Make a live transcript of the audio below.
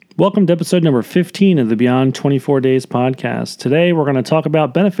Welcome to episode number 15 of the Beyond 24 Days podcast. Today, we're going to talk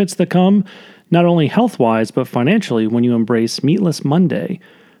about benefits that come not only health-wise, but financially when you embrace Meatless Monday.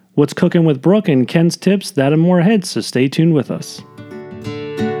 What's cooking with Brooke and Ken's tips, that and more ahead, so stay tuned with us.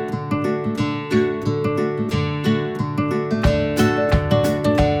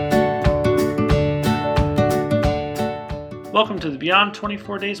 Welcome to the Beyond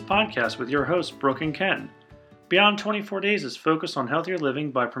 24 Days podcast with your hosts, Brooke and Ken. Beyond 24 Days is focused on healthier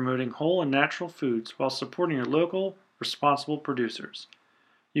living by promoting whole and natural foods while supporting your local, responsible producers.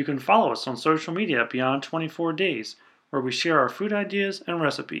 You can follow us on social media at Beyond 24 Days, where we share our food ideas and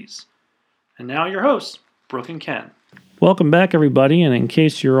recipes. And now your hosts, Brooke and Ken. Welcome back, everybody, and in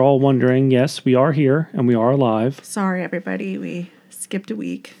case you're all wondering, yes, we are here and we are live. Sorry, everybody, we skipped a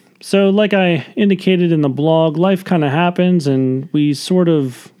week. So like I indicated in the blog, life kind of happens, and we sort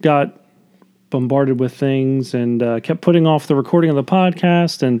of got bombarded with things and kept putting off the recording of the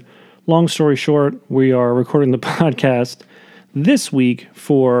podcast. And long story short, we are recording the podcast this week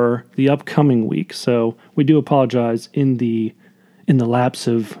for the upcoming week. So we do apologize in the lapse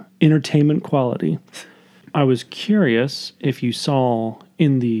of entertainment quality. I was curious if you saw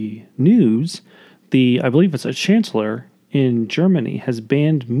in the news, I believe it's a chancellor in Germany has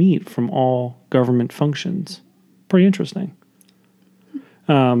banned meat from all government functions. Pretty interesting.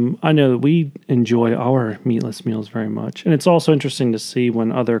 I know that we enjoy our meatless meals very much. And it's also interesting to see when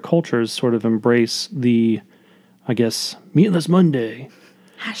other cultures sort of embrace the, I guess, Meatless Monday.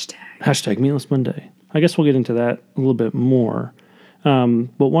 Hashtag Meatless Monday. I guess we'll get into that a little bit more.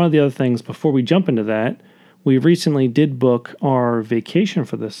 But one of the other things, before we jump into that, we recently did book our vacation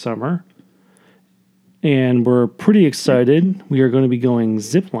for this summer. And we're pretty excited. We are going to be going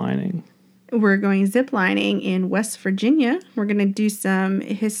ziplining. We're going ziplining in West Virginia. We're going to do some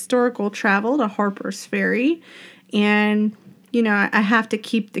historical travel to Harper's Ferry. And, you know, I have to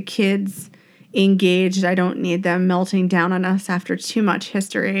keep the kids engaged. I don't need them melting down on us after too much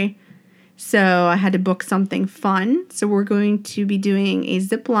history. So I had to book something fun. So we're going to be doing a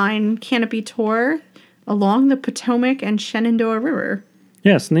zipline canopy tour along the Potomac and Shenandoah River.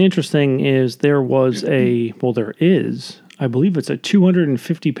 Yes, and the interesting is there is, I believe it's a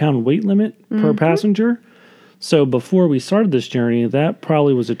 250-pound weight limit per passenger. So before we started this journey, that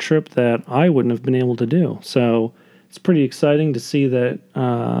probably was a trip that I wouldn't have been able to do. So it's pretty exciting to see that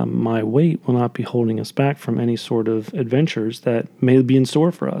my weight will not be holding us back from any sort of adventures that may be in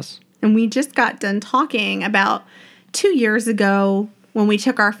store for us. And we just got done talking about 2 years ago when we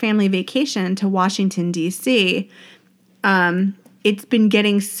took our family vacation to Washington, D.C., it's been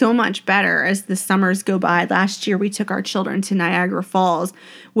getting so much better as the summers go by. Last year, we took our children to Niagara Falls,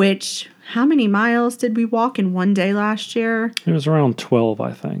 which, how many miles did we walk in one day last year? It was around 12,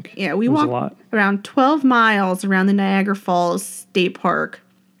 I think. Yeah, we walked around 12 miles around the Niagara Falls State Park.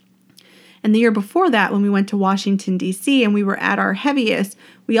 And the year before that, when we went to Washington, D.C., and we were at our heaviest,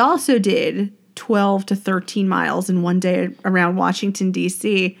 we also did 12 to 13 miles in one day around Washington,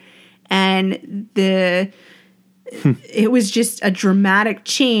 D.C., and it was just a dramatic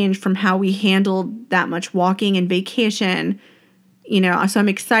change from how we handled that much walking and vacation. You know, so I'm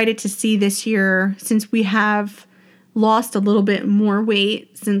excited to see this year, since we have lost a little bit more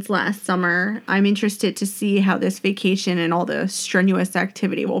weight since last summer. I'm interested to see how this vacation and all the strenuous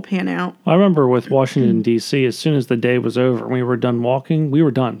activity will pan out. I remember with Washington, D.C., as soon as the day was over and we were done walking, we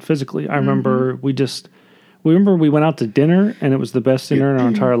were done physically. I remember we went out to dinner, and it was the best dinner in our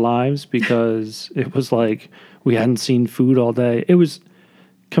entire lives because it was like we hadn't seen food all day. It was,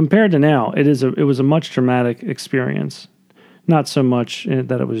 compared to now, it was a much dramatic experience. Not so much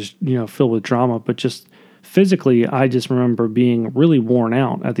that it was, filled with drama, but just physically, I just remember being really worn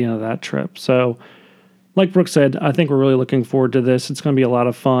out at the end of that trip. So, like Brooke said, I think we're really looking forward to this. It's going to be a lot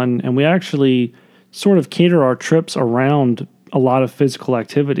of fun, and we actually sort of cater our trips around a lot of physical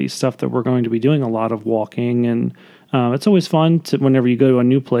activity, stuff that we're going to be doing, a lot of walking, and it's always fun to, whenever you go to a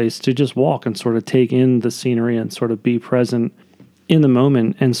new place, to just walk and sort of take in the scenery and sort of be present in the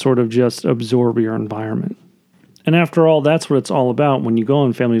moment and sort of just absorb your environment. And after all, that's what it's all about when you go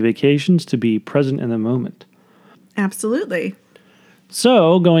on family vacations, to be present in the moment. Absolutely.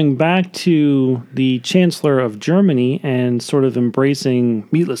 So going back to the Chancellor of Germany and sort of embracing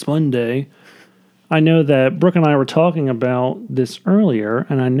Meatless Monday, I know that Brooke and I were talking about this earlier,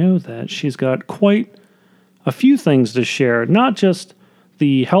 and I know that she's got quite a few things to share, not just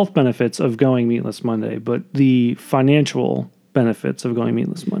the health benefits of going Meatless Monday, but the financial benefits of going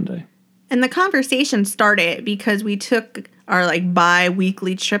Meatless Monday. And the conversation started because we took our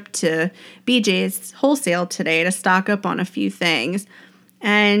bi-weekly trip to BJ's Wholesale today to stock up on a few things.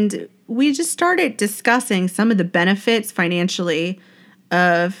 And we just started discussing some of the benefits financially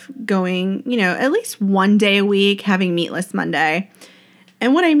of going, at least one day a week having Meatless Monday.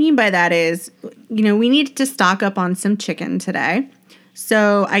 And what I mean by that is, we needed to stock up on some chicken today.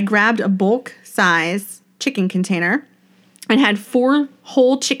 So I grabbed a bulk size chicken container and had 4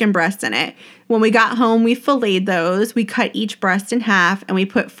 whole chicken breasts in it. When we got home, we filleted those. We cut each breast in half and we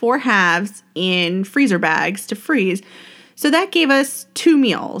put 4 halves in freezer bags to freeze. So that gave us 2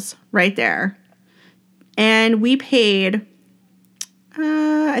 meals right there. And we paid,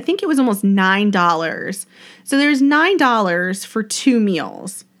 I think it was almost $9. So there's $9 for 2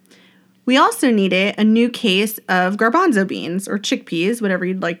 meals. We also needed a new case of garbanzo beans or chickpeas, whatever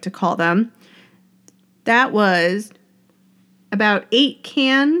you'd like to call them. That was about 8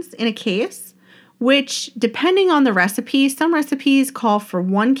 cans in a case, which depending on the recipe, some recipes call for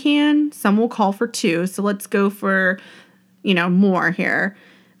 1 can, some will call for 2. So let's go for, more here.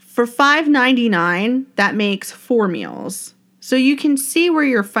 For $5.99, that makes 4 meals. So you can see where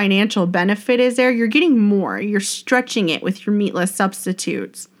your financial benefit is there. You're getting more. You're stretching it with your meatless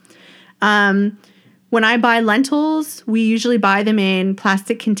substitutes. When I buy lentils, we usually buy them in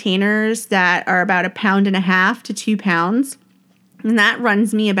plastic containers that are about 1.5 pounds to 2 pounds. And that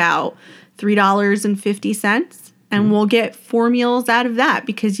runs me about $3.50. And we'll get 4 meals out of that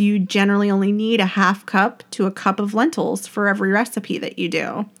because you generally only need a 1/2 cup to a cup of lentils for every recipe that you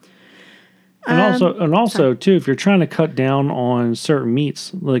do. And also too, if you're trying to cut down on certain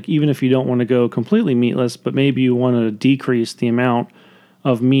meats, like even if you don't want to go completely meatless, but maybe you want to decrease the amount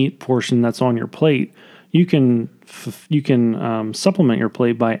of meat portion that's on your plate, you can supplement your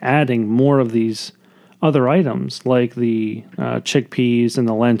plate by adding more of these other items like the chickpeas and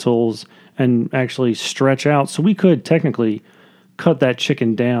the lentils, and actually stretch out. So we could technically cut that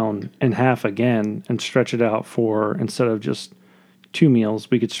chicken down in half again and stretch it out for, instead of just 2 meals,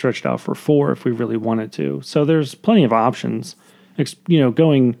 we could stretch it out for 4 if we really wanted to. So there's plenty of options.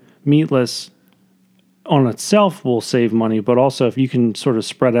 Going meatless on itself will save money, but also if you can sort of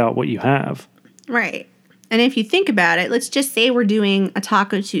spread out what you have. Right. And if you think about it, let's just say we're doing a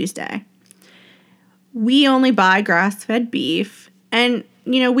Taco Tuesday. We only buy grass-fed beef, and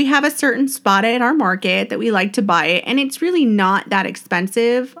we have a certain spot at our market that we like to buy it, and it's really not that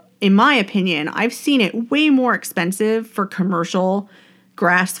expensive. In my opinion, I've seen it way more expensive for commercial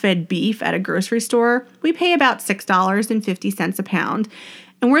grass-fed beef at a grocery store. We pay about $6.50 a pound.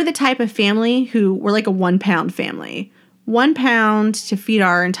 And we're the type of family we're like a 1 pound family. 1 pound to feed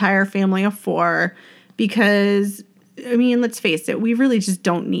our entire family of 4 because, let's face it, we really just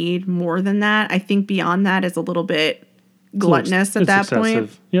don't need more than that. I think beyond that is a little bit gluttonous at that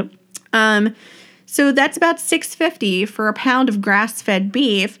excessive. Point. Yep. So that's about $6.50 for a pound of grass-fed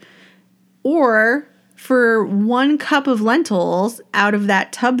beef, or for 1 cup of lentils out of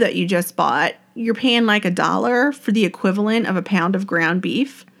that tub that you just bought, you're paying like $1 for the equivalent of a pound of ground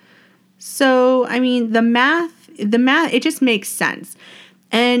beef. So, the math, it just makes sense.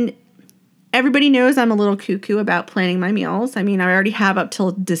 And everybody knows I'm a little cuckoo about planning my meals. I already have up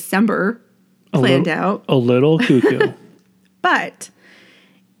till December planned out. A little cuckoo. But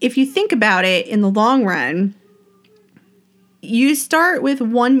if you think about it in the long run, you start with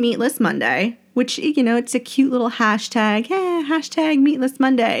 1 Meatless Monday, which, it's a cute little hashtag. Hey, hashtag Meatless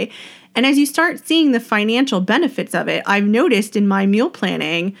Monday. And as you start seeing the financial benefits of it, I've noticed in my meal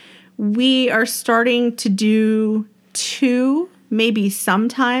planning, we are starting to do 2, maybe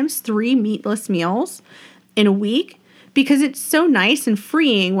sometimes 3 meatless meals in a week, because it's so nice and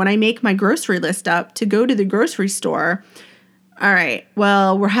freeing when I make my grocery list up to go to the grocery store. All right,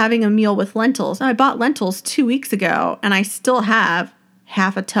 well, we're having a meal with lentils. I bought lentils 2 weeks ago, and I still have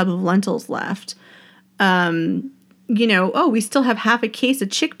half a tub of lentils left. We still have half a case of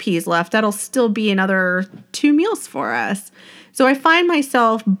chickpeas left. That'll still be another 2 meals for us. So I find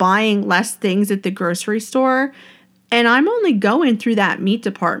myself buying less things at the grocery store, and I'm only going through that meat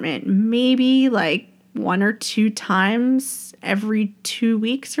department maybe like 1 or 2 times every 2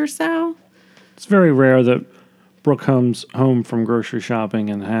 weeks or so. It's very rare that Brooke comes home from grocery shopping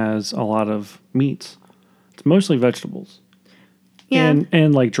and has a lot of meats. It's mostly vegetables. Yeah.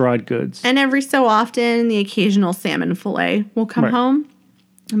 And like dried goods. And every so often, the occasional salmon fillet will come home.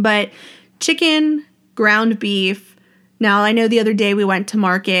 But chicken, ground beef. Now, I know the other day we went to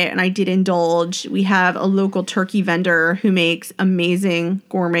market and I did indulge. We have a local turkey vendor who makes amazing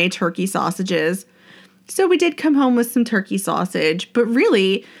gourmet turkey sausages. So we did come home with some turkey sausage. But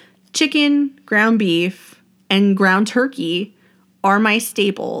really, chicken, ground beef, and ground turkey are my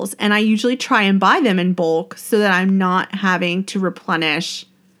staples, and I usually try and buy them in bulk so that I'm not having to replenish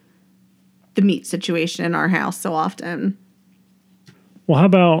the meat situation in our house so often. Well, how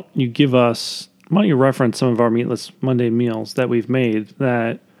about you give us Why don't you reference some of our Meatless Monday meals that we've made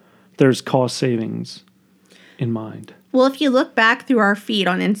that there's cost savings in mind? Well, if you look back through our feed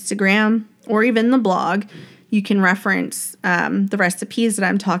on Instagram or even the blog, you can reference the recipes that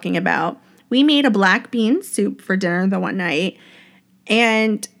I'm talking about. We made a black bean soup for dinner the one night.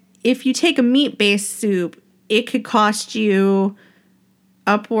 And if you take a meat-based soup, it could cost you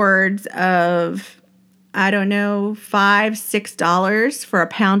upwards of, I don't know, $5, $6 for a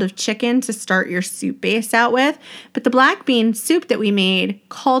pound of chicken to start your soup base out with. But the black bean soup that we made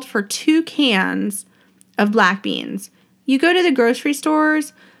called for 2 cans of black beans. You go to the grocery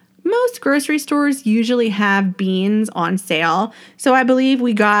stores, most grocery stores usually have beans on sale. So I believe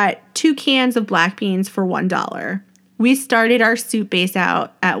we got 2 cans of black beans for $1. We started our soup base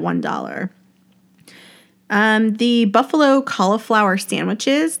out at $1. The buffalo cauliflower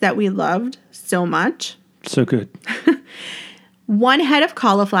sandwiches that we loved so much. So good. 1 head of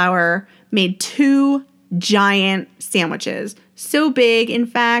cauliflower made 2 giant sandwiches. So big, in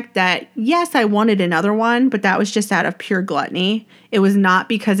fact, that yes, I wanted another one, but that was just out of pure gluttony. It was not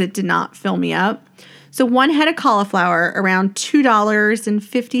because it did not fill me up. So 1 head of cauliflower, around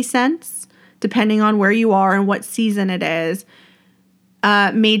 $2.50, depending on where you are and what season it is,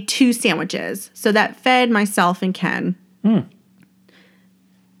 made 2 sandwiches. So that fed myself and Ken.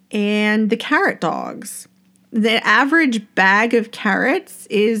 And the carrot dogs. The average bag of carrots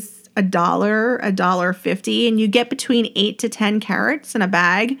is $1, $1.50, and you get between 8 to 10 carrots in a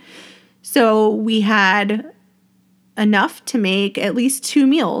bag. So we had enough to make at least 2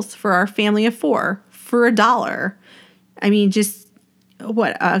 meals for our family of 4 for $1. I mean, just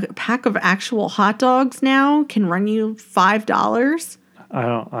what, a pack of actual hot dogs now can run you $5.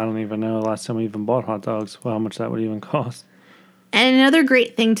 I don't even know the last time we even bought hot dogs. Well, how much that would even cost. And another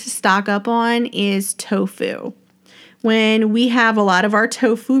great thing to stock up on is tofu. When we have a lot of our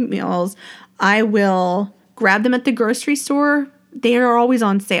tofu meals, I will grab them at the grocery store. They are always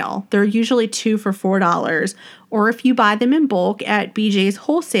on sale. They're usually 2 for $4. Or if you buy them in bulk at BJ's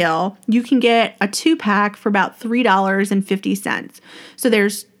Wholesale, you can get a 2-pack for about $3.50. So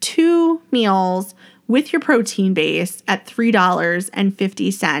there's 2 meals with your protein base at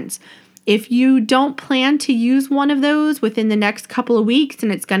 $3.50. If you don't plan to use one of those within the next couple of weeks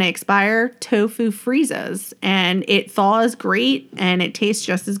and it's going to expire, tofu freezes and it thaws great and it tastes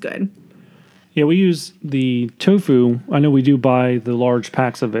just as good. Yeah, we use the tofu. I know we do buy the large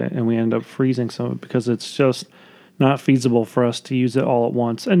packs of it and we end up freezing some of it because it's just not feasible for us to use it all at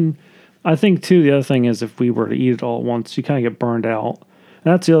once. And I think, too, the other thing is if we were to eat it all at once, you kind of get burned out.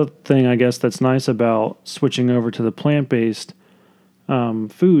 And that's the other thing, I guess, that's nice about switching over to the plant-based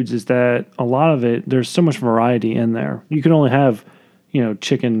foods is that a lot of it, there's so much variety in there. You can only have,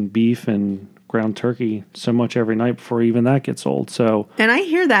 chicken, beef, and ground turkey so much every night before even that gets old. So, and I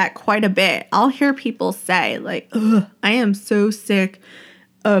hear that quite a bit. I'll hear people say, like, ugh, I am so sick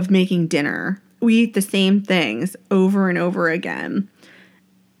of making dinner. We eat the same things over and over again.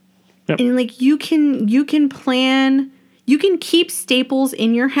 Yep. And like you can plan, you can keep staples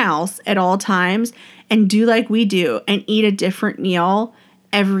in your house at all times and do like we do and eat a different meal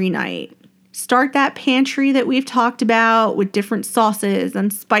every night. Start that pantry that we've talked about with different sauces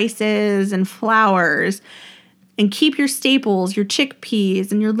and spices and flours, and keep your staples, your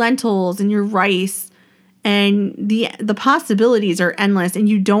chickpeas and your lentils and your rice, and the possibilities are endless, and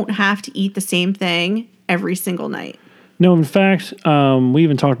you don't have to eat the same thing every single night. No, in fact, we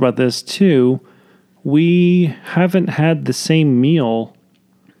even talked about this too. We haven't had the same meal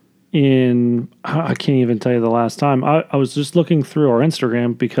I can't even tell you the last time. I was just looking through our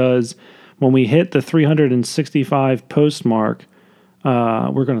Instagram because when we hit the 365 post mark,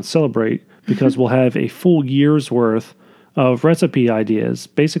 we're going to celebrate because we'll have a full year's worth of recipe ideas.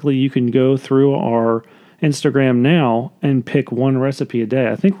 Basically, you can go through our Instagram now and pick 1 recipe a day.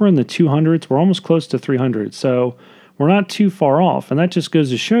 I think we're in the 200s. We're almost close to 300. So we're not too far off. And that just goes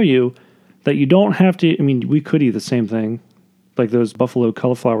to show you that you don't have to, I mean, we could eat the same thing, like those buffalo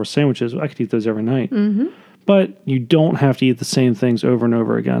cauliflower sandwiches. I could eat those every night. Mm-hmm. But you don't have to eat the same things over and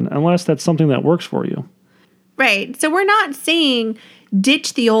over again, unless that's something that works for you. Right. So we're not saying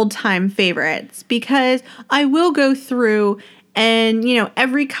ditch the old time favorites, because I will go through and,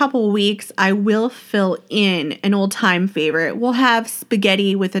 every couple weeks I will fill in an old time favorite. We'll have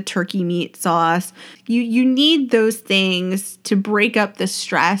spaghetti with a turkey meat sauce. You need those things to break up the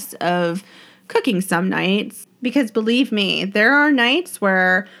stress of cooking some nights, because believe me, there are nights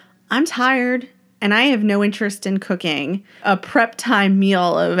where I'm tired and I have no interest in cooking a prep time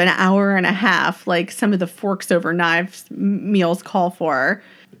meal of an hour and a half, like some of the forks over knives meals call for.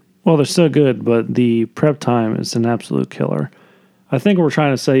 Well, they're so good, but the prep time is an absolute killer. I think what we're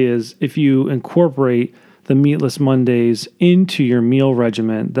trying to say is if you incorporate the Meatless Mondays into your meal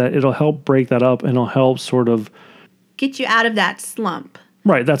regimen, that it'll help break that up and it'll help sort of get you out of that slump.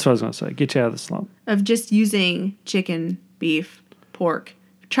 Right, that's what I was going to say. Get you out of the slump. Of just using chicken, beef, pork.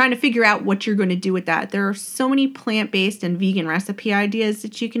 Trying to figure out what you're going to do with that. There are so many plant-based and vegan recipe ideas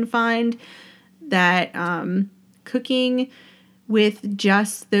that you can find that cooking with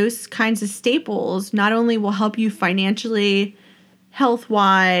just those kinds of staples not only will help you financially,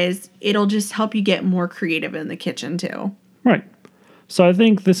 health-wise, it'll just help you get more creative in the kitchen too. Right. So I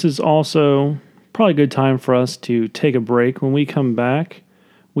think this is also probably a good time for us to take a break. When we come back,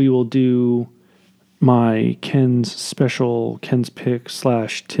 we will do my Ken's pick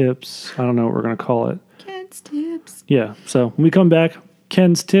 / tips. I don't know what we're going to call it. Ken's tips. Yeah. So when we come back,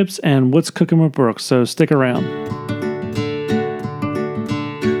 Ken's tips and what's cooking with Brooks. So stick around.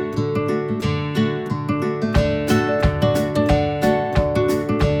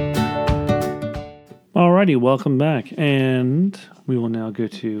 Alrighty, welcome back. And we will now go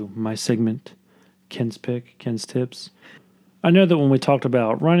to my segment, Ken's pick, Ken's tips. I know that when we talked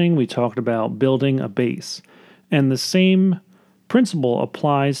about running, we talked about building a base. And the same principle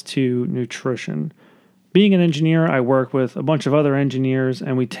applies to nutrition. Being an engineer, I work with a bunch of other engineers,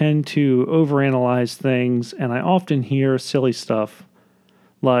 and we tend to overanalyze things. And I often hear silly stuff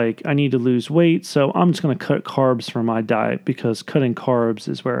like, I need to lose weight, so I'm just going to cut carbs from my diet because cutting carbs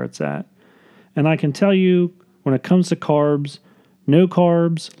is where it's at. And I can tell you, when it comes to carbs, no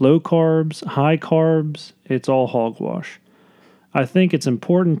carbs, low carbs, high carbs, it's all hogwash. I think it's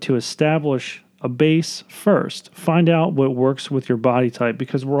important to establish a base first. Find out what works with your body type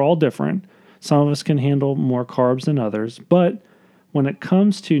because we're all different. Some of us can handle more carbs than others. But when it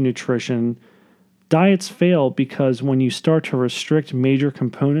comes to nutrition, diets fail because when you start to restrict major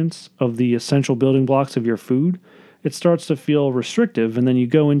components of the essential building blocks of your food, it starts to feel restrictive. And then you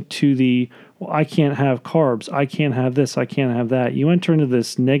go into I can't have carbs. I can't have this. I can't have that. You enter into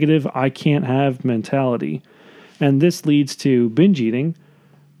this negative, I can't have mentality. And this leads to binge eating,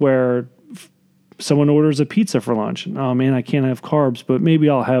 where someone orders a pizza for lunch. Oh man, I can't have carbs, but maybe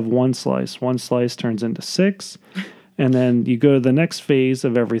I'll have one slice. One slice turns into 6. And then you go to the next phase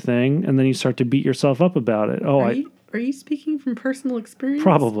of everything, and then you start to beat yourself up about it. Are you speaking from personal experience?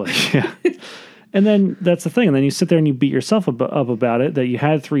 Probably, yeah. And then that's the thing. And then you sit there and you beat yourself up about it, that you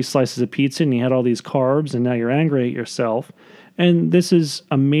had 3 slices of pizza and you had all these carbs, and now you're angry at yourself. And this is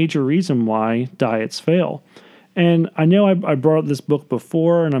a major reason why diets fail. And I know I brought up this book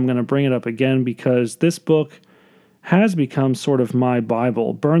before, and I'm going to bring it up again because this book has become sort of my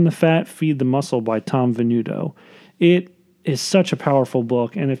Bible. Burn the Fat, Feed the Muscle by Tom Venuto. It is such a powerful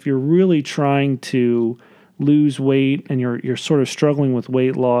book, and if you're really trying to lose weight and you're sort of struggling with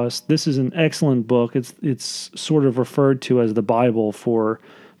weight loss, this is an excellent book. It's sort of referred to as the Bible for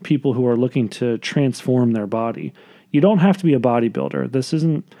people who are looking to transform their body. You don't have to be a bodybuilder. This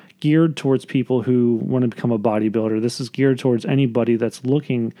isn't geared towards people who want to become a bodybuilder. This is geared towards anybody that's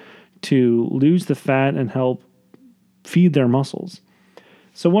looking to lose the fat and help feed their muscles.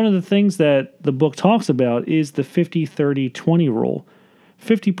 So one of the things that the book talks about is the 50-30-20 rule.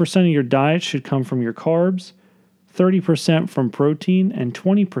 50% of your diet should come from your carbs, 30% from protein, and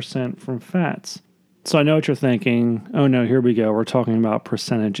 20% from fats. So I know what you're thinking. Oh no, here we go. We're talking about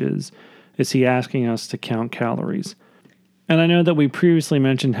percentages. Is he asking us to count calories? And I know that we previously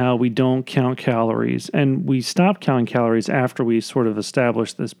mentioned how we don't count calories, and we stopped counting calories after we sort of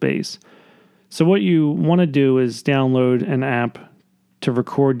established this base. So what you want to do is download an app to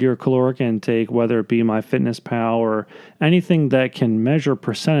record your caloric intake, whether it be MyFitnessPal or anything that can measure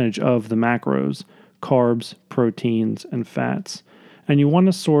percentage of the macros, carbs, proteins, and fats. And you want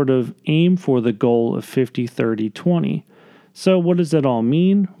to sort of aim for the goal of 50-30-20. So what does that all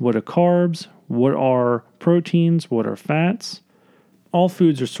mean? What are carbs? What are proteins? What are fats? All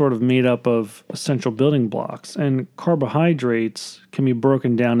foods are sort of made up of essential building blocks, and carbohydrates can be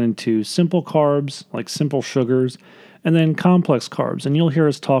broken down into simple carbs, like simple sugars, and then complex carbs. And you'll hear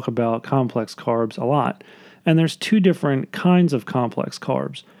us talk about complex carbs a lot. And there's 2 different kinds of complex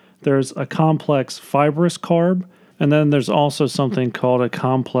carbs. There's a complex fibrous carb, and then there's also something called a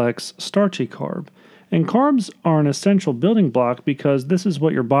complex starchy carb. And carbs are an essential building block because this is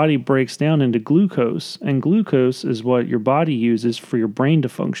what your body breaks down into glucose, and glucose is what your body uses for your brain to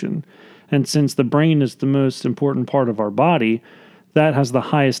function. And since the brain is the most important part of our body, that has the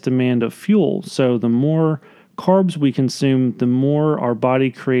highest demand of fuel. So the more carbs we consume, the more our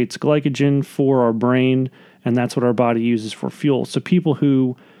body creates glycogen for our brain, and that's what our body uses for fuel. So people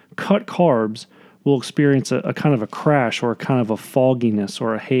who cut carbs will experience a kind of a crash or a kind of a fogginess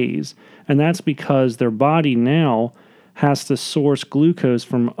or a haze. And that's because their body now has to source glucose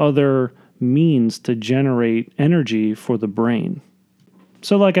from other means to generate energy for the brain.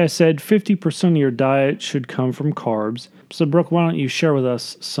 So like I said, 50% of your diet should come from carbs. So Brooke, why don't you share with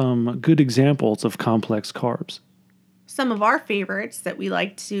us some good examples of complex carbs? Some of our favorites that we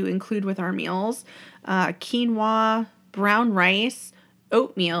like to include with our meals, quinoa, brown rice,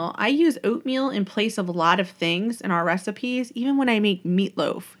 oatmeal. I use oatmeal in place of a lot of things in our recipes. Even when I make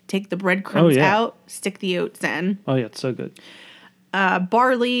meatloaf, take the breadcrumbs out, stick the oats in. Oh yeah, it's so good.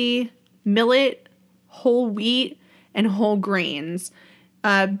 Barley, millet, whole wheat, and whole grains.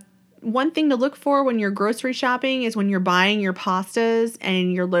 One thing to look for when you're grocery shopping is when you're buying your pastas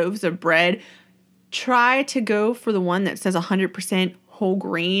and your loaves of bread, try to go for the one that says 100% whole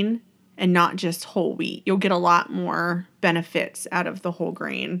grain and not just whole wheat. You'll get a lot more benefits out of the whole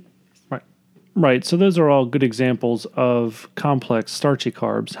grain. Right. So those are all good examples of complex starchy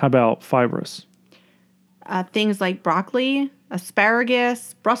carbs. How about fibrous? Things like broccoli,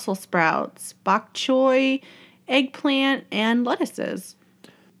 asparagus, Brussels sprouts, bok choy, eggplant, and lettuces.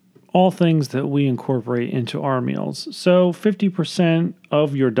 All things that we incorporate into our meals. So 50%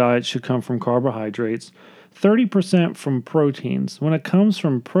 of your diet should come from carbohydrates, 30% from proteins. When it comes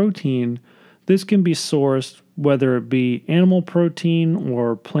from protein, this can be sourced whether it be animal protein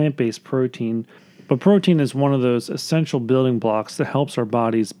or plant-based protein. But protein is one of those essential building blocks that helps our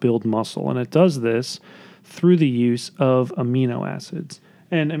bodies build muscle. And it does this through the use of amino acids.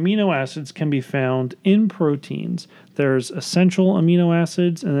 And amino acids can be found in proteins. There's essential amino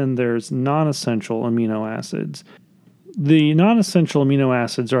acids, and then there's non-essential amino acids. The non-essential amino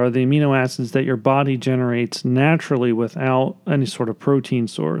acids are the amino acids that your body generates naturally without any sort of protein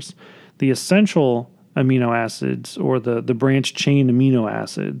source. The essential amino acids, or the branched chain amino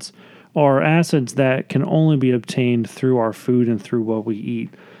acids, are acids that can only be obtained through our food and through what we eat.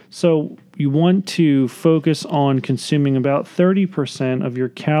 So you want to focus on consuming about 30% of your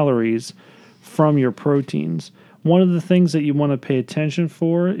calories from your proteins. One of the things that you want to pay attention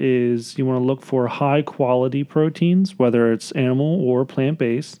for is you want to look for high quality proteins, whether it's animal or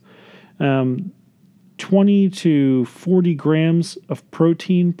plant-based. 20 to 40 grams of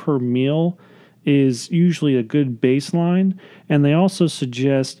protein per meal is usually a good baseline, and they also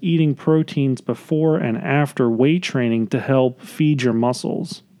suggest eating proteins before and after weight training to help feed your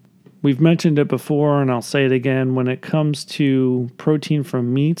muscles. We've mentioned it before, and I'll say it again. When it comes to protein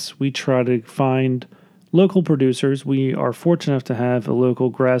from meats, we try to find local producers. We are fortunate enough to have a local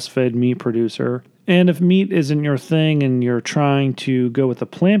grass-fed meat producer. And if meat isn't your thing and you're trying to go with a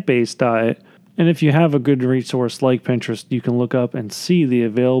plant-based diet, and if you have a good resource like Pinterest, you can look up and see the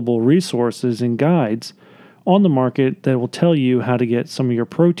available resources and guides on the market that will tell you how to get some of your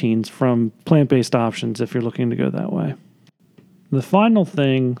proteins from plant-based options if you're looking to go that way. The final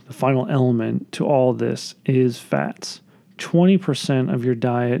thing, the final element to all this is fats. 20% of your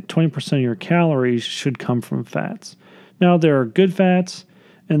diet, 20% of your calories should come from fats. Now, there are good fats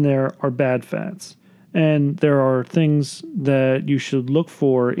and there are bad fats. And there are things that you should look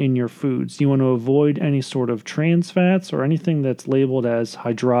for in your foods. You want to avoid any sort of trans fats or anything that's labeled as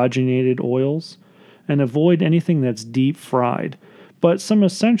hydrogenated oils, and avoid anything that's deep fried. But some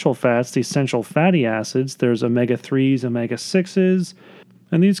essential fats, the essential fatty acids, there's omega-3s, omega-6s,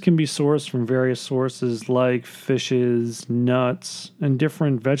 and these can be sourced from various sources like fishes, nuts, and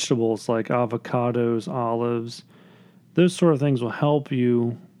different vegetables like avocados, olives. Those sort of things will help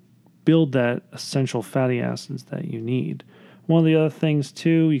you build that essential fatty acids that you need. One of the other things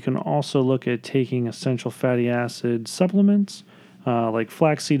too, you can also look at taking essential fatty acid supplements like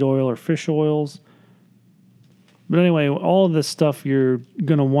flaxseed oil or fish oils. But anyway, all of this stuff you're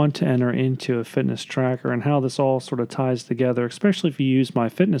going to want to enter into a fitness tracker, and how this all sort of ties together, especially if you use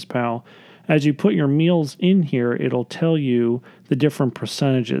MyFitnessPal. As you put your meals in here, it'll tell you the different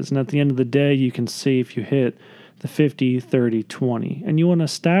percentages. And at the end of the day, you can see if you hit the 50, 30, 20. And you want to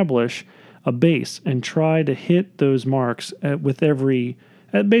establish a base and try to hit those marks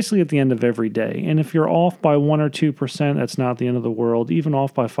basically at the end of every day. And if you're off by 1 or 2%, that's not the end of the world. Even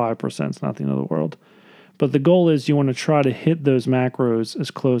off by 5%, it's not the end of the world. But the goal is you want to try to hit those macros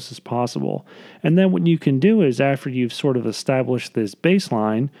as close as possible. And then what you can do is, after you've sort of established this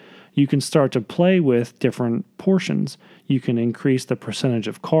baseline, you can start to play with different portions. You can increase the percentage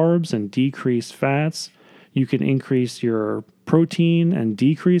of carbs and decrease fats. You can increase your protein and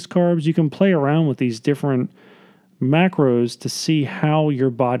decrease carbs. You can play around with these different macros to see how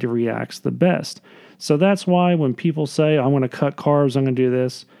your body reacts the best. So that's why when people say, I'm going to cut carbs, I'm going to do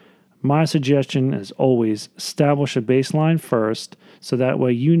this, my suggestion is always establish a baseline first, so that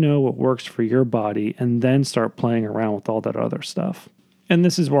way you know what works for your body, and then start playing around with all that other stuff. And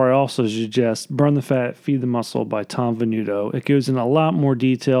this is where I also suggest Burn the Fat, Feed the Muscle by Tom Venuto. It goes in a lot more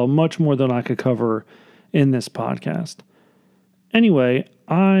detail, much more than I could cover in this podcast. Anyway,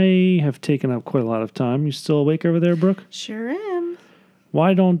 I have taken up quite a lot of time. You still awake over there, Brooke? Sure am.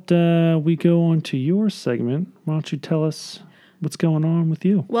 Why don't we go on to your segment? Why don't you tell us what's going on with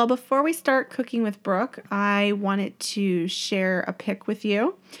you? Well, before we start cooking with Brooke, I wanted to share a pick with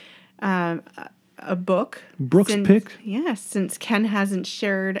you. A book. Brooke's pick? Yes, since Ken hasn't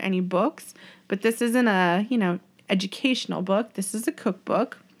shared any books. But this isn't a, educational book. This is a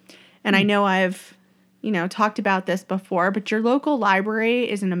cookbook. And I know I've, talked about this before, but your local library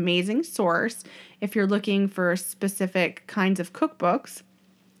is an amazing source if you're looking for specific kinds of cookbooks.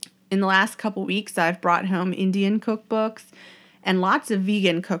 In the last couple weeks, I've brought home Indian cookbooks and lots of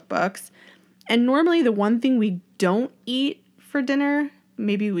vegan cookbooks. And normally the one thing we don't eat for dinner,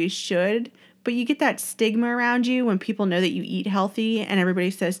 maybe we should, but you get that stigma around you when people know that you eat healthy and everybody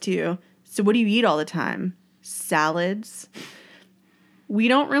says to you, so what do you eat all the time? Salads. We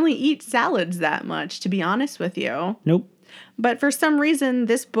don't really eat salads that much, to be honest with you. Nope. But for some reason,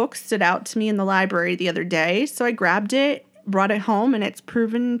 this book stood out to me in the library the other day, so I grabbed it, brought it home, and it's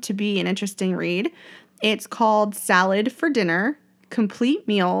proven to be an interesting read. It's called Salad for Dinner, Complete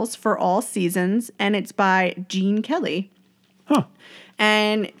Meals for All Seasons, and it's by Gene Kelly. Huh.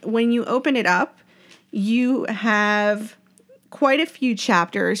 And when you open it up, you have quite a few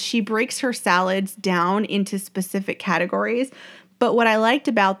chapters. She breaks her salads down into specific categories. But what I liked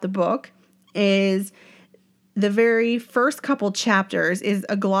about the book is the very first couple chapters is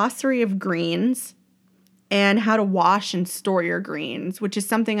a glossary of greens and how to wash and store your greens, which is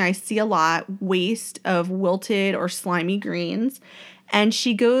something I see a lot, waste of wilted or slimy greens. And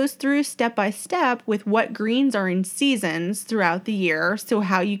she goes through step by step with what greens are in seasons throughout the year, so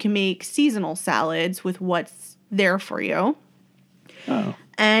how you can make seasonal salads with what's there for you. Oh.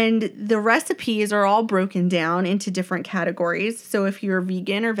 And the recipes are all broken down into different categories. So if you're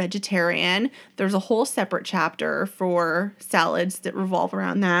vegan or vegetarian, there's a whole separate chapter for salads that revolve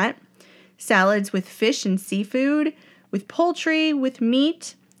around that. Salads with fish and seafood, with poultry, with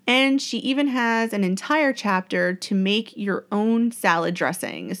meat. And she even has an entire chapter to make your own salad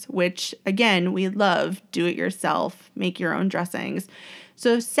dressings, which, again, we love. Do it yourself. Make your own dressings.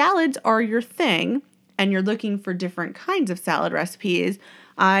 So if salads are your thing and you're looking for different kinds of salad recipes,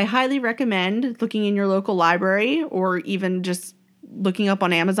 I highly recommend looking in your local library or even just looking up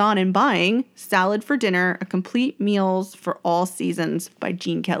on Amazon and buying Salad for Dinner, A Complete Meals for All Seasons by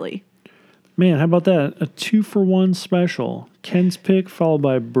Gene Kelly. Man, how about that? A 2-for-1 special. Ken's pick followed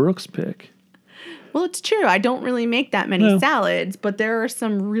by Brooke's pick. Well, it's true. I don't really make that many salads, but there are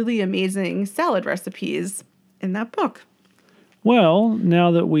some really amazing salad recipes in that book. Well, now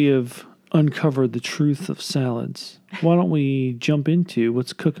that we have uncovered the truth of salads, why don't we jump into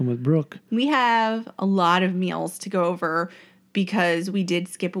what's cooking with Brooke? We have a lot of meals to go over because we did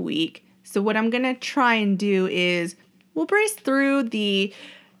skip a week. So what I'm going to try and do is we'll brace through the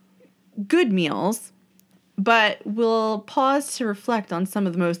good meals, but we'll pause to reflect on some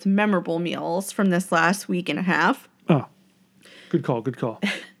of the most memorable meals from this last week and a half. Oh, good call, good call.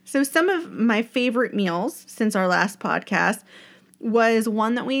 So some of my favorite meals since our last podcast was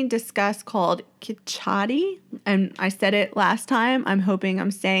one that we discussed called khichdi, and I said it last time. I'm hoping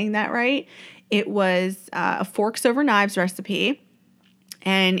I'm saying that right. It was a forks over knives recipe,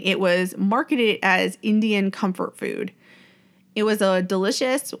 and it was marketed as Indian comfort food. It was a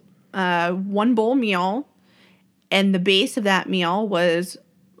delicious one bowl meal, and the base of that meal was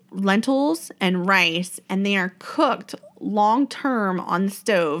lentils and rice, and they are cooked long term on the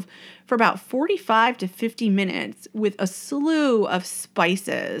stove for about 45 to 50 minutes with a slew of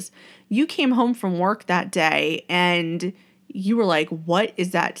spices. You came home from work that day and you were like, what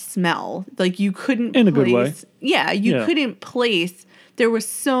is that smell? Like you couldn't in a good way. Yeah, you couldn't place. There was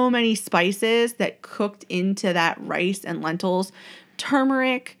so many spices that cooked into that rice and lentils.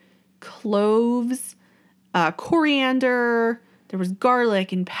 Turmeric, cloves, coriander, there was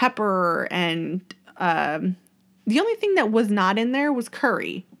garlic and pepper, and the only thing that was not in there was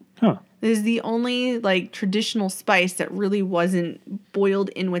curry. Huh. This is the only traditional spice that really wasn't boiled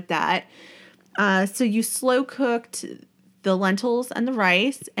in with that. So you slow cooked the lentils and the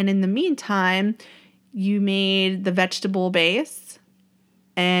rice, and in the meantime, you made the vegetable base,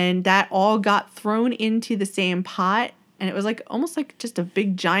 and that all got thrown into the same pot. And it was almost like just a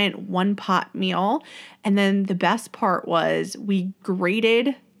big giant one pot meal. And then the best part was we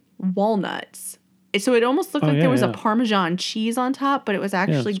grated walnuts. So it almost looked like there was a Parmesan cheese on top, but it was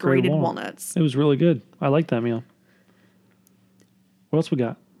actually grated walnuts. It was really good. I like that meal. What else we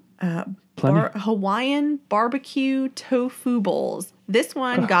got? Plenty. Hawaiian barbecue tofu bowls. This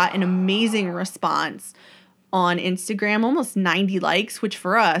one got an amazing response on Instagram, almost 90 likes, which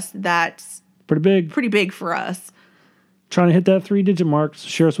for us, that's Pretty big for us. Trying to hit that 3-digit mark. So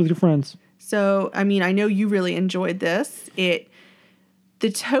share us with your friends. So, I mean, I know you really enjoyed this. The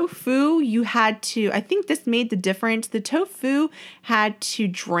tofu, you had to, I think this made the difference. The tofu had to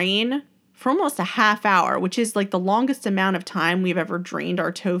drain for almost a half hour, which is like the longest amount of time we've ever drained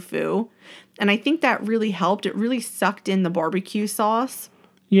our tofu. And I think that really helped. It really sucked in the barbecue sauce.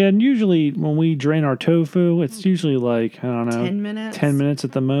 Yeah, and usually when we drain our tofu, it's usually like, I don't know, 10 minutes. 10 minutes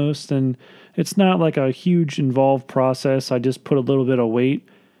at the most. And it's not like a huge involved process. I just put a little bit of weight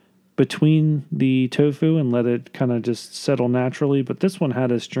between the tofu and let it kind of just settle naturally. But this one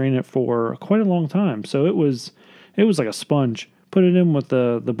had us drain it for quite a long time. So it was like a sponge. Put it in with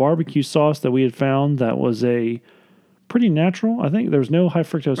the barbecue sauce that we had found that was a pretty natural. I think there was no high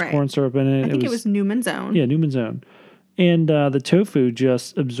fructose corn syrup in it. I think it was Newman's Own. Yeah, Newman's Own. And the tofu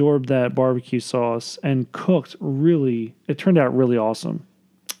just absorbed that barbecue sauce and cooked it turned out really awesome.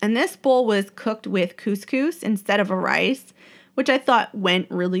 And this bowl was cooked with couscous instead of a rice, which I thought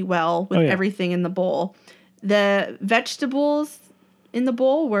went really well with everything in the bowl. The vegetables in the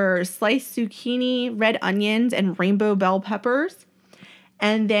bowl were sliced zucchini, red onions, and rainbow bell peppers.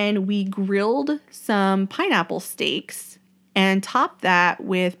 And then we grilled some pineapple steaks and topped that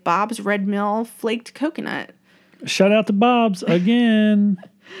with Bob's Red Mill flaked coconut. Shout out to Bob's again.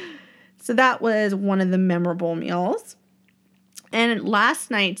 So that was one of the memorable meals. And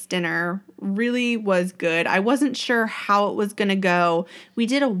last night's dinner really was good. I wasn't sure how it was going to go. We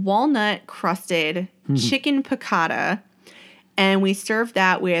did a walnut crusted chicken piccata, and we served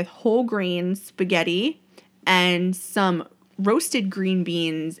that with whole grain spaghetti and some roasted green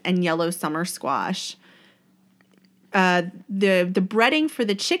beans and yellow summer squash. The breading for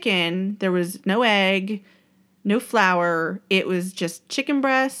the chicken, there was no egg, no flour. It was just chicken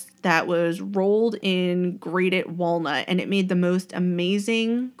breast that was rolled in grated walnut, and it made the most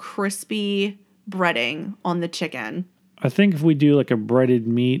amazing crispy breading on the chicken. I think if we do like a breaded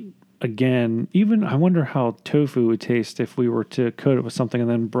meat again, even I wonder how tofu would taste if we were to coat it with something and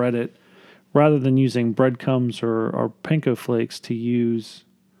then bread it, rather than using breadcrumbs or panko flakes to use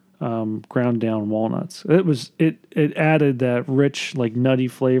ground down walnuts. It added that rich, like nutty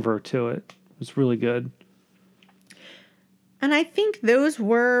flavor to it. It was really good. And I think those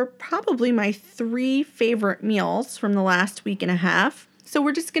were probably my 3 favorite meals from the last week and a half. So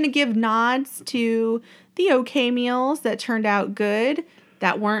we're just going to give nods to the okay meals that turned out good,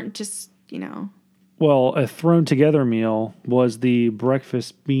 that weren't just, Well, a thrown together meal was the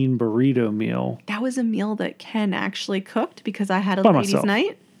breakfast bean burrito meal. That was a meal that Ken actually cooked because I had a By ladies' myself.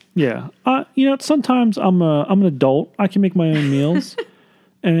 night. Yeah. Sometimes I'm an adult. I can make my own meals.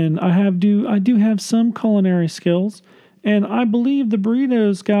 And I do have some culinary skills. And I believe the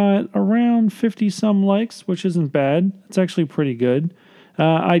burritos got around 50 some likes, which isn't bad. It's actually pretty good.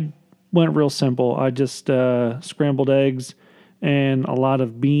 I went real simple. I just scrambled eggs and a lot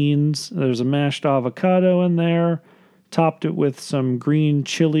of beans. There's a mashed avocado in there. Topped it with some green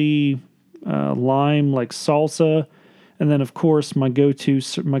chili, lime like salsa, and then of course my go-to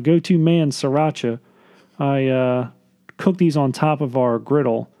man sriracha. I cooked these on top of our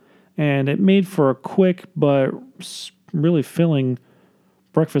griddle, and it made for a quick but really filling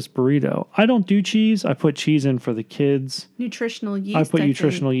breakfast burrito. I don't do cheese. I put cheese in for the kids. Nutritional yeast. I put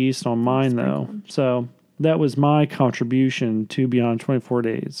nutritional yeast on mine, though. So that was my contribution to Beyond 24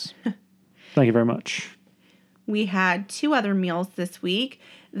 Days. Thank you very much. We had 2 other meals this week.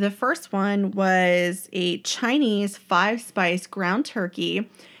 The first one was a Chinese 5-spice ground turkey.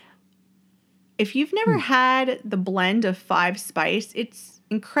 If you've never had the blend of 5-spice, it's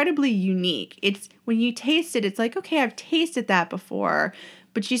incredibly unique. It's when you taste it, it's like, okay, I've tasted that before,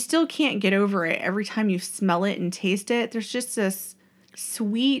 but you still can't get over it every time you smell it and taste it. There's just this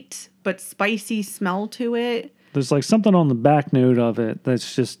sweet but spicy smell to it. There's like something on the back note of it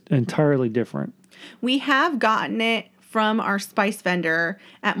that's just entirely different. We have gotten it from our spice vendor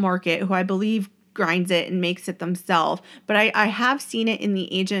at Market, who I believe grinds it and makes it themselves. But I have seen it in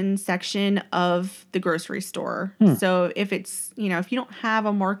the Asian section of the grocery store. So if it's, if you don't have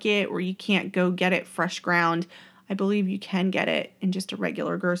a Market or you can't go get it fresh ground, I believe you can get it in just a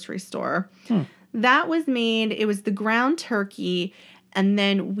regular grocery store. That was made, it was the ground turkey, and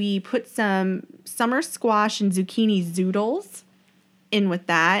then we put some summer squash and zucchini zoodles in with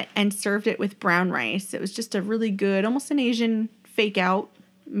that and served it with brown rice. It was just a really good, almost an Asian fake out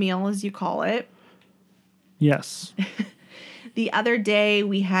meal, as you call it. Yes. The other day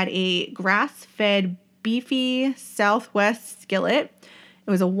we had a grass-fed beefy Southwest skillet.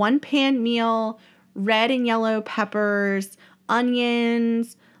 It was a one-pan meal, red and yellow peppers,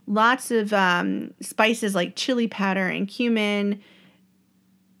 onions, lots of spices like chili powder and cumin.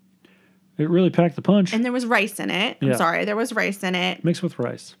 It really packed the punch. And there was rice in it. I'm Yeah. sorry, there was rice in it. Mixed with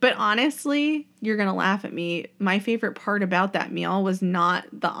rice. But honestly, you're going to laugh at me. My favorite part about that meal was not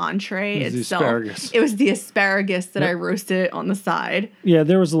the entree It was the itself. asparagus. It was the asparagus that I roasted on the side. Yeah,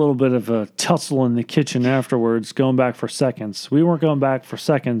 there was a little bit of a tussle in the kitchen afterwards, going back for seconds. We weren't going back for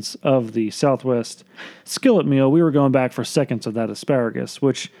seconds of the Southwest skillet meal. We were going back for seconds of that asparagus,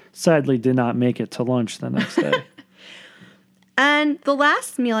 which sadly did not make it to lunch the next day. And the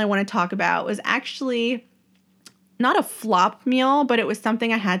last meal I want to talk about was actually not a flop meal, but it was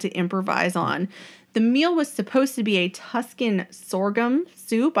something I had to improvise on. The meal was supposed to be a Tuscan sorghum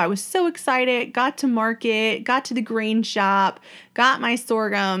soup. I was so excited, got to market, got to the grain shop, got my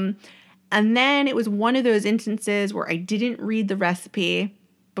sorghum. And then it was one of those instances where I didn't read the recipe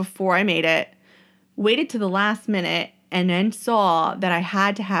before I made it, waited to the last minute, and then saw that I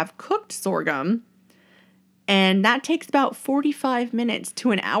had to have cooked sorghum. And that takes about 45 minutes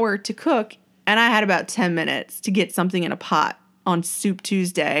to an hour to cook. And I had about 10 minutes to get something in a pot on Soup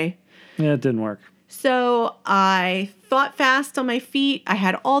Tuesday. Yeah, it didn't work. So I thought fast on my feet. I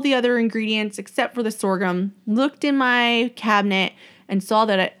had all the other ingredients except for the sorghum. Looked in my cabinet and saw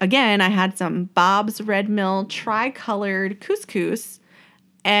that, again, I had some Bob's Red Mill tri-colored couscous.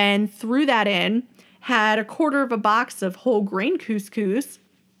 And threw that in. Had a quarter of a box of whole grain couscous.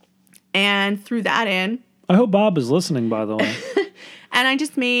 And threw that in. I hope Bob is listening, by the way. And I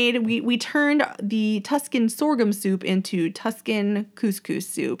just we turned the Tuscan sorghum soup into Tuscan couscous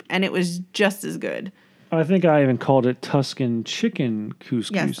soup, and it was just as good. I think I even called it Tuscan chicken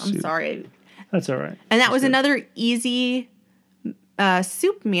couscous Yes, I'm soup. sorry. That's all right. And that was another easy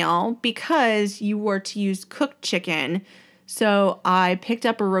soup meal because you were to use cooked chicken. So I picked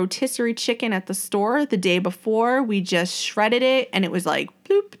up a rotisserie chicken at the store the day before. We just shredded it, and it was like,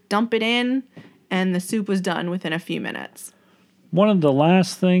 bloop, dump it in, and the soup was done within a few minutes. One of the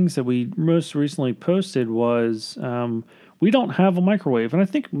last things that we most recently posted was we don't have a microwave. And I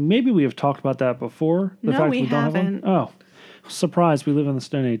think maybe we have talked about that before. No, we don't have haven't. one. Oh, surprise. We live in the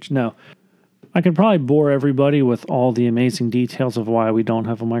Stone Age. No. I could probably bore everybody with all the amazing details of why we don't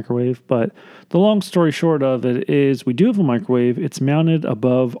have a microwave. But the long story short of it is we do have a microwave. It's mounted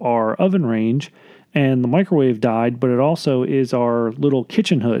above our oven range. And the microwave died, but it also is our little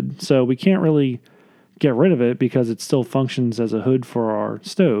kitchen hood. So we can't really get rid of it because it still functions as a hood for our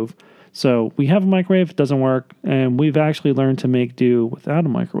stove. So we have a microwave, it doesn't work, and we've actually learned to make do without a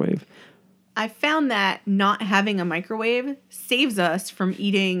microwave. I found that not having a microwave saves us from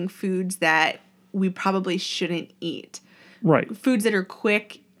eating foods that we probably shouldn't eat. Right. Foods that are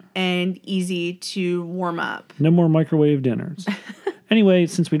quick and easy to warm up. No more microwave dinners. Anyway,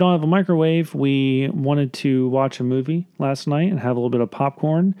 since we don't have a microwave, we wanted to watch a movie last night and have a little bit of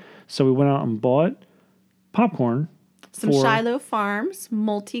popcorn. So we went out and bought popcorn. Some Shiloh Farms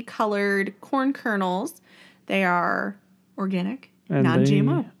multicolored corn kernels. They are organic, and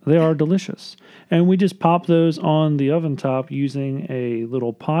non-GMO. They are delicious. And we just pop those on the oven top using a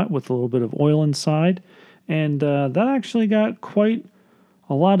little pot with a little bit of oil inside. And that actually got quite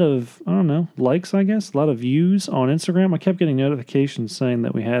a lot of, I don't know, likes, I guess, a lot of views on Instagram. I kept getting notifications saying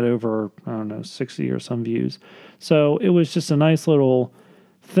that we had over, I don't know, 60 or some views. So it was just a nice little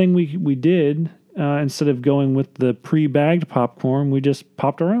thing we did. Instead of going with the pre-bagged popcorn, we just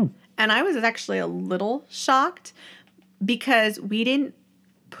popped our own. And I was actually a little shocked because we didn't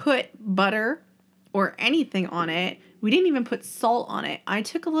put butter or anything on it. We didn't even put salt on it. I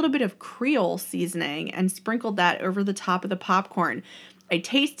took a little bit of Creole seasoning and sprinkled that over the top of the popcorn. I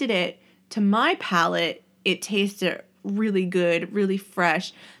tasted it. To my palate, it tasted really good, really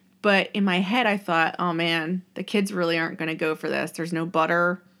fresh. But in my head, I thought, oh man, the kids really aren't going to go for this. There's no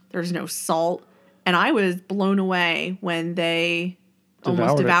butter. There's no salt. And I was blown away when they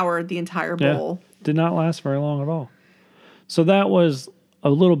almost devoured the entire bowl. Yeah, did not last very long at all. So that was a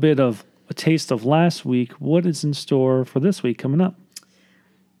little bit of a taste of last week. What is in store for this week coming up?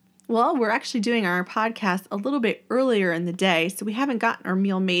 Well, we're actually doing our podcast a little bit earlier in the day, so we haven't gotten our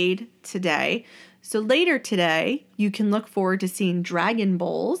meal made today. So later today, you can look forward to seeing Dragon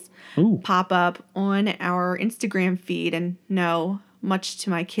Bowls pop up on our Instagram feed. And no, much to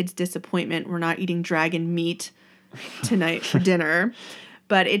my kids' disappointment, we're not eating dragon meat tonight for dinner.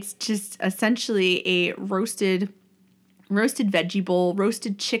 But it's just essentially a roasted veggie bowl,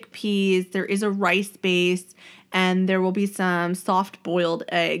 roasted chickpeas. There is a rice base, and there will be some soft boiled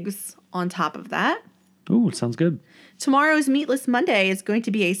eggs on top of that. Ooh, it sounds good. Tomorrow's Meatless Monday is going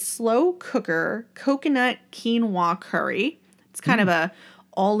to be a slow cooker coconut quinoa curry. It's kind of a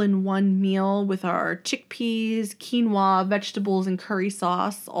all-in-one meal with our chickpeas, quinoa, vegetables, and curry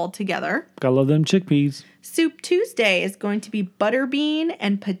sauce all together. Gotta love them chickpeas. Soup Tuesday is going to be butterbean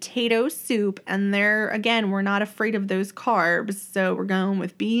and potato soup. And there, again, we're not afraid of those carbs. So we're going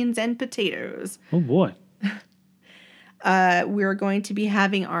with beans and potatoes. Oh, boy. We're going to be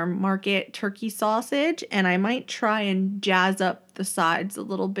having our market turkey sausage. And I might try and jazz up the sides a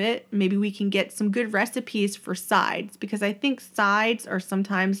little bit. Maybe we can get some good recipes for sides. Because I think sides are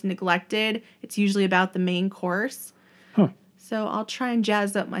sometimes neglected. It's usually about the main course. Huh. So I'll try and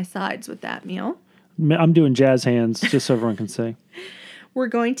jazz up my sides with that meal. I'm doing jazz hands, just so everyone can see. We're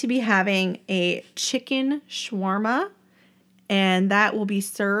going to be having a chicken shawarma, and that will be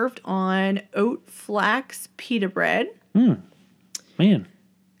served on oat flax pita bread. Man.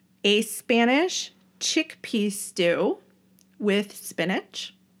 A Spanish chickpea stew with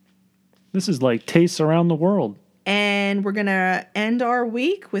spinach. This is like tastes around the world. And we're going to end our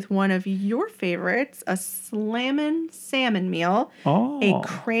week with one of your favorites, a slammin' salmon meal. Oh. A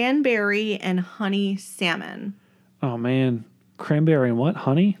cranberry and honey salmon. Oh, man. Cranberry and what?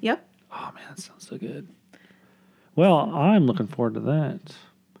 Honey? Yep. Oh, man, that sounds so good. Well, I'm looking forward to that.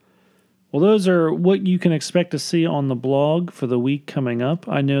 Well, those are what you can expect to see on the blog for the week coming up.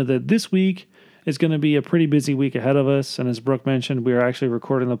 I know that this week is going to be a pretty busy week ahead of us. And as Brooke mentioned, we are actually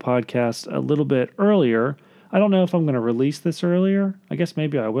recording the podcast a little bit earlier. I don't know if I'm going to release this earlier. I guess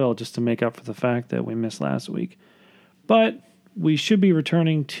maybe I will, just to make up for the fact that we missed last week. But we should be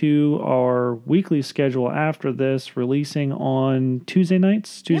returning to our weekly schedule after this, releasing on Tuesday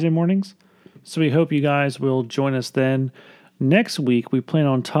nights, Tuesday mornings. So we hope you guys will join us then. Next week, we plan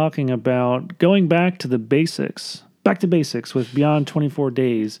on talking about going back to the basics, back to basics with Beyond 24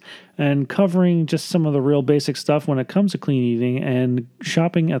 Days, and covering just some of the real basic stuff when it comes to clean eating and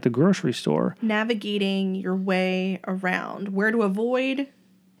shopping at the grocery store. Navigating your way around where to avoid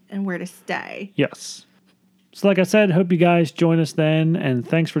and where to stay. Yes. So like I said, hope you guys join us then, and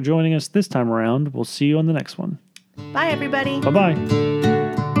thanks for joining us this time around. We'll see you on the next one. Bye, everybody. Bye-bye.